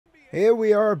Here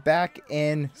we are back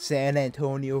in San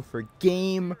Antonio for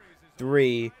Game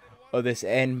 3 of this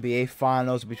NBA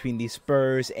Finals between the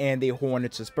Spurs and the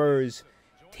Hornets. The Spurs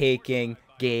taking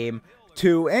Game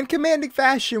 2 in commanding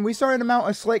fashion. We started to mount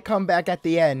a slight comeback at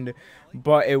the end,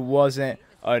 but it wasn't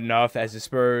enough as the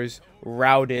Spurs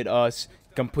routed us,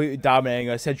 completely dominating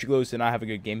us. Cedric Lewis did not have a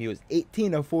good game. He was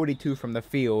 18 of 42 from the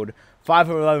field, 5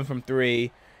 of 11 from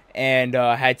 3. And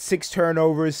had 6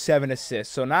 turnovers, 7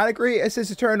 assists. So not a great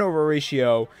assist-to-turnover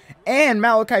ratio. And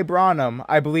Malachi Branham,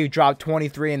 I believe, dropped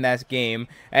 23 in that game.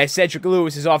 As Cedric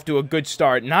Lewis is off to a good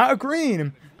start. Not a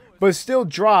green, but still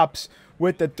drops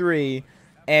with the 3.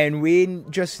 And we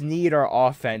just need our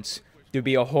offense to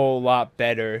be a whole lot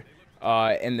better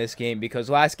in this game. Because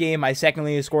last game, my second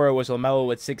leading scorer was LaMelo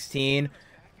with 16.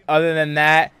 Other than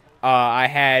that, I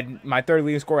had my third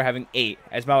leading scorer having 8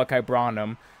 as Malachi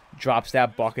Branham drops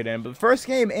that bucket in. But first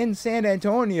game in San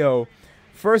Antonio,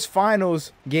 first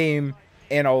finals game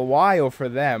in a while for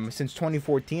them, since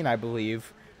 2014, I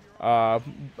believe.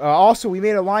 Also, we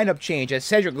made a lineup change as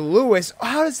Cedric Lewis.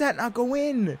 How does that not go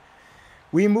in?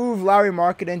 We moved Lauri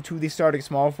Markkanen to the starting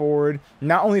small forward,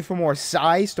 not only for more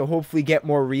size to hopefully get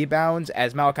more rebounds,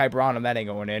 as Malachi Branham, that ain't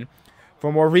going in,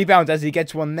 for more rebounds as he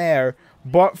gets one there,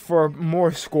 but for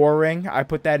more scoring. I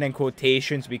put that in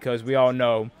quotations because we all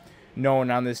know no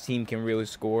one on this team can really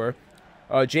score.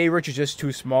 Jay Rich is just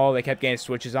too small. They kept getting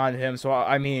switches on him. So,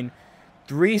 I mean,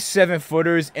 3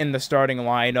 7-footers in the starting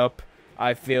lineup.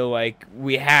 I feel like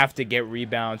we have to get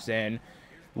rebounds in.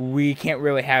 We can't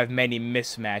really have many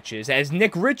mismatches. As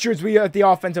Nick Richards, we at the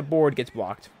offensive board, gets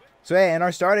blocked. So, yeah, in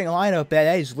our starting lineup,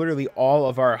 that is literally all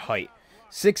of our height.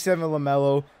 6'7"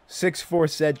 LaMelo, 6'4"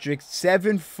 Cedric,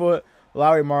 7-foot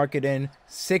Lauri Markkanen,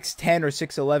 6'10" or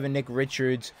 6'11" Nick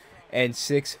Richards, and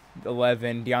 6'11"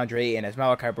 DeAndre Ayton as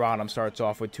Malachi Branham starts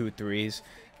off with 2 threes.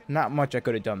 Not much I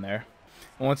could have done there.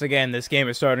 Once again, this game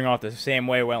is starting off the same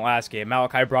way it went last game.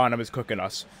 Malachi Branham is cooking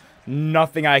us.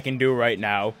 Nothing I can do right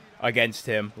now against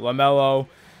him. LaMelo,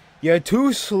 you're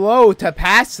too slow to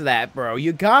pass that, bro.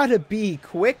 You gotta be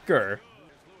quicker.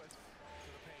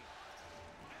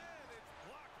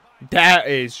 That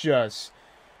is just...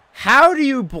 How do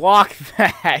you block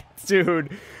that,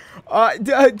 dude? I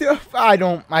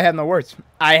have no words.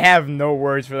 I have no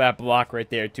words for that block right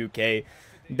there, 2K.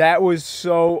 That was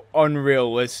so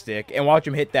unrealistic. And watch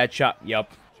him hit that shot.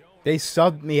 Yup. They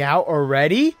subbed me out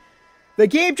already? The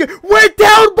game just went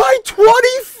down by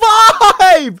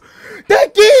 25!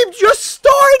 That game just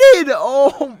started!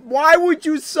 Oh, why would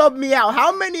you sub me out?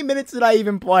 How many minutes did I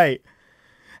even play?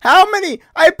 How many?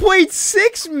 I played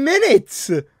 6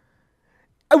 minutes!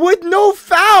 With no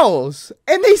fouls,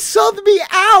 and they subbed me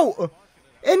out,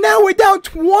 and now we're down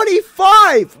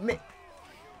 25. Man,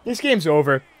 this game's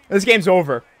over. This game's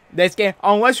over. This game,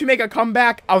 unless we make a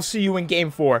comeback, I'll see you in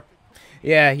Game 4.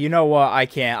 Yeah, you know what? I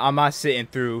can't. I'm not sitting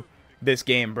through this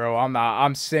game, bro. I'm not.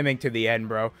 I'm simming to the end,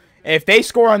 bro. If they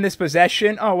score on this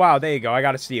possession, oh wow, there you go. I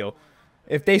got a steal.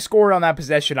 If they scored on that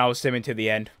possession, I was simming to the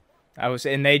end.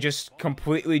 And they just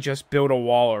completely just built a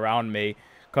wall around me.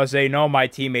 Because they know my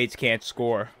teammates can't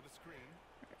score.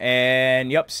 And,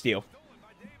 yep, steal.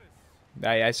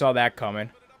 I saw that coming.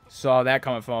 Saw that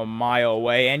coming from a mile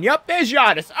away. And, yep, there's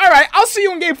Giannis. All right, I'll see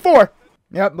you in Game 4.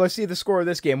 Yep, let's see the score of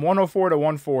this game. 104 to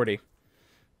 140.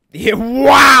 Yeah,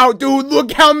 wow, dude,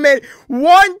 look how many.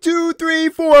 1, 2, 3,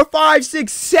 4, 5,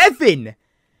 6, 7.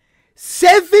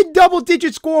 7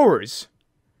 double-digit scorers.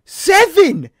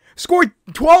 7. Scored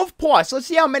 12 plus. Let's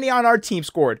see how many on our team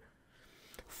scored.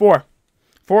 4.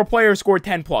 4 players scored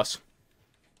 10 plus.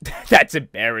 That's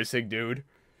embarrassing, dude.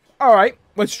 All right,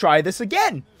 let's try this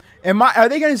again. Are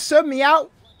they going to sub me out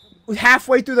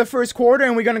halfway through the first quarter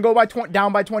and we're going to go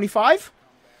down by 25?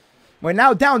 We're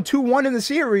now down 2-1 in the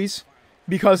series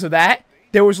because of that.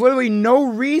 There was literally no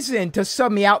reason to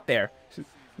sub me out there.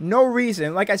 No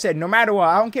reason. Like I said, no matter what,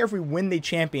 I don't care if we win the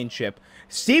championship.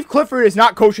 Steve Clifford is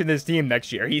not coaching this team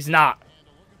next year. He's not.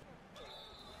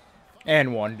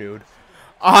 And 1, dude.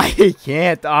 I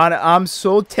can't. I'm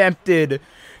so tempted to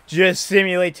just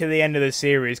simulate to the end of the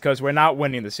series because we're not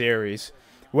winning the series.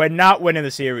 We're not winning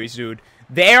the series, dude.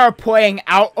 They are playing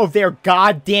out of their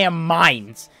goddamn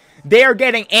minds. They are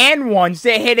getting and ones.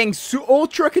 They're hitting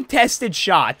ultra contested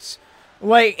shots.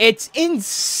 Like, it's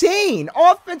insane.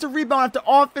 Offensive rebound after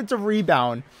offensive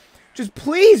rebound. Just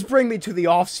please bring me to the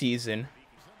offseason.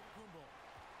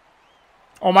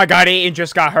 Oh my god, Ayton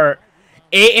just got hurt.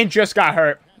 Ayton just got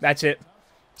hurt. That's it.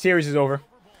 Series is over.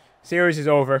 Series is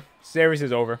over. Series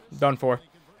is over. Done for.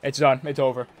 It's done. It's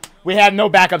over. We have no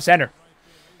backup center.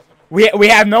 We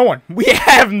have no one. We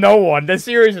have no one. The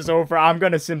series is over. I'm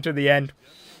going to sim to the end.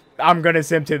 I'm going to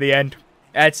sim to the end.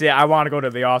 That's it. I want to go to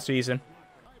the offseason.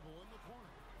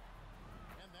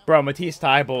 Bro, Matisse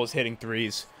Thybulle is hitting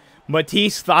threes.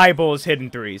 Matisse Thybulle is hitting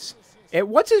threes.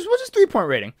 What's his 3-point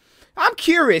rating? I'm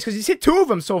curious because he's hit 2 of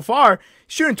them so far.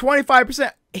 Shooting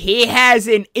 25%. He has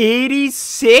an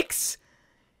 86.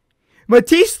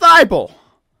 Matisse Thybulle,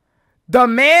 the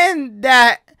man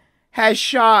that has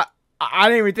shot, I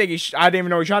didn't even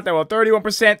know he shot that well.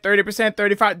 31%, 30%,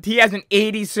 35%. He has an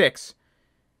 86.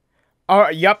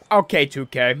 Yep. Okay,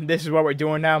 2K. This is what we're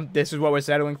doing now. This is what we're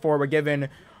settling for. We're giving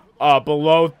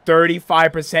below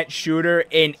 35% shooter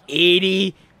an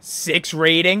 86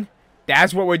 rating.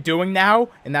 That's what we're doing now,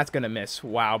 and that's gonna miss.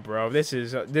 Wow, bro. This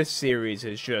series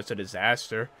is just a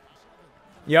disaster.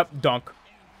 Yep, dunk.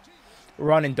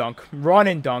 Run and dunk. Run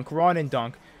and dunk. Run and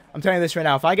dunk. I'm telling you this right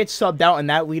now. If I get subbed out and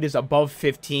that lead is above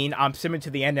 15, I'm simming to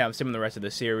the end and I'm simming the rest of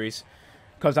the series.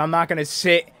 Because I'm not going to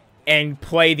sit and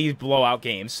play these blowout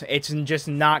games. It's just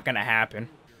not going to happen.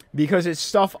 Because it's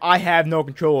stuff I have no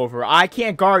control over. I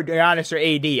can't guard Giannis or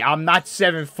AD. I'm not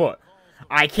 7 foot.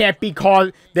 I can't be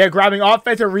called. They're grabbing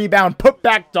offensive rebound, put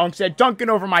back dunks. They're dunking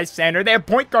over my center. Their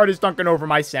point guard is dunking over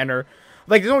my center.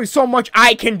 Like, there's only so much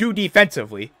I can do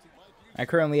defensively. I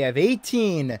currently have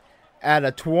 18 out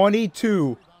of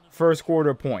 22 first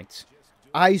quarter points.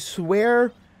 I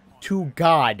swear to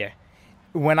God,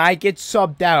 when I get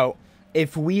subbed out,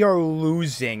 if we are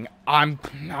losing, I'm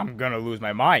gonna lose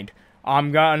my mind.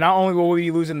 Not only will we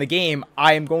be losing the game,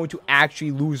 I am going to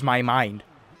actually lose my mind.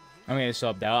 I'm gonna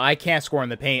sub out. I can't score in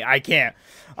the paint. I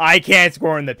can't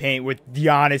score in the paint with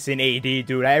Giannis and AD,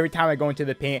 dude. Every time I go into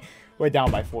the paint, we're down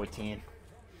by 14.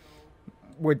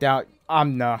 We're down.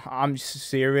 I'm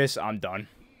serious. I'm done.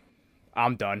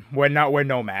 I'm done. We're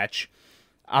no match.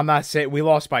 I'm not sitting. We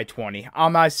lost by 20.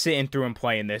 I'm not sitting through and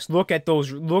playing this. Look at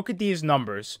these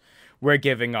numbers we're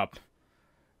giving up.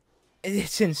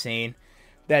 It's insane.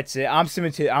 That's it. I'm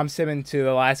simming to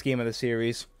the last game of the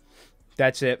series.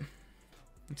 That's it.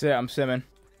 That's it. I'm simming.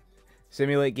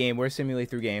 Simulate game. We're simulate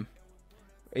through game.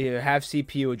 Either have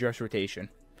CPU address rotation.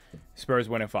 Spurs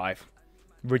win in 5.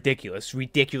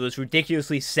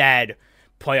 Ridiculously sad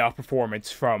playoff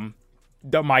performance from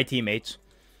my teammates.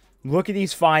 Look at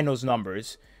these finals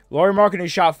numbers. Lauri Markkanen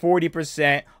shot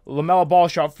 40%. LaMelo Ball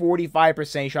shot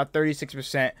 45%. He shot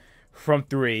 36% from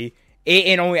 3.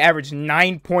 Ayton only averaged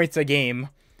 9 points a game.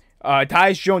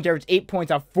 Tyus Jones averaged 8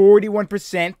 points on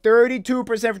 41%. 32%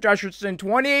 for Josh Richardson.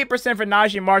 28% for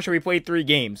Najee Marshall. We played 3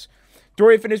 games.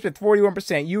 Dorian finished with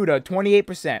 41%. Yuta,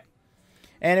 28%.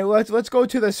 And let's go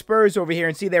to the Spurs over here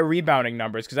and see their rebounding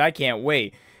numbers, because I can't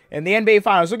wait. In the NBA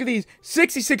Finals, look at these.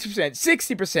 66%,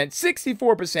 60%,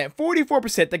 64%,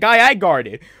 44%, the guy I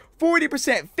guarded.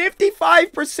 40%,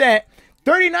 55%,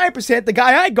 39%, the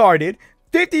guy I guarded.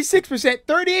 56%,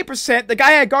 38%, the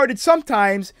guy I guarded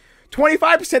sometimes.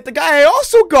 25%, the guy I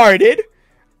also guarded.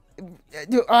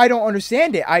 I don't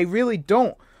understand it. I really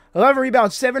don't. 11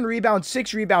 rebounds, 7 rebounds,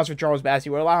 6 rebounds for Charles Bassey.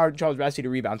 We're allowing Charles Bassey to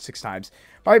rebound 6 times.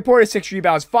 Bobby Porter, 6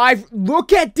 rebounds, 5.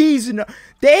 Look at these.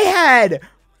 They had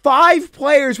 5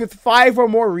 players with 5 or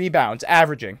more rebounds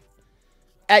averaging.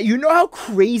 You know how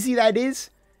crazy that is?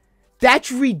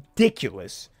 That's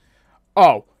ridiculous.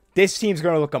 Oh, this team's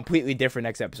going to look completely different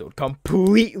next episode.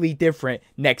 Completely different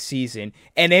next season.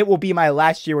 And it will be my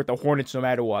last year with the Hornets no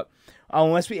matter what.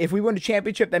 If we win the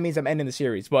championship, that means I'm ending the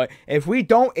series. But if we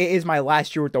don't, it is my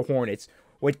last year with the Hornets.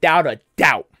 Without a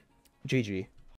doubt. GG.